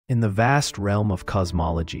In the vast realm of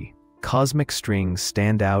cosmology, cosmic strings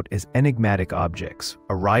stand out as enigmatic objects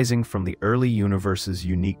arising from the early universe's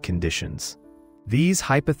unique conditions. These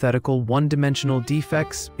hypothetical one-dimensional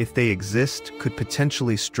defects, if they exist, could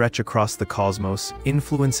potentially stretch across the cosmos,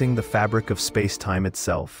 influencing the fabric of space-time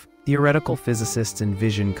itself. Theoretical physicists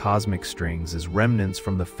envision cosmic strings as remnants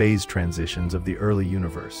from the phase transitions of the early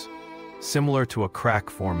universe, similar to a crack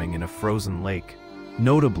forming in a frozen lake.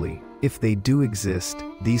 Notably, if they do exist,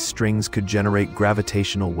 these strings could generate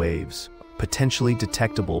gravitational waves, potentially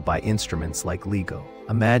detectable by instruments like LIGO.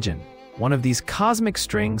 Imagine, one of these cosmic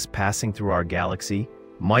strings passing through our galaxy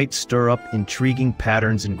might stir up intriguing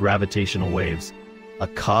patterns in gravitational waves, a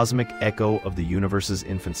cosmic echo of the universe's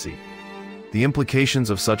infancy. The implications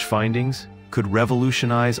of such findings could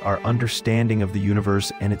revolutionize our understanding of the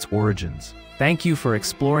universe and its origins. Thank you for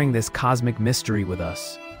exploring this cosmic mystery with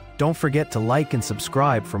us. Don't forget to like and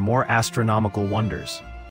subscribe for more astronomical wonders.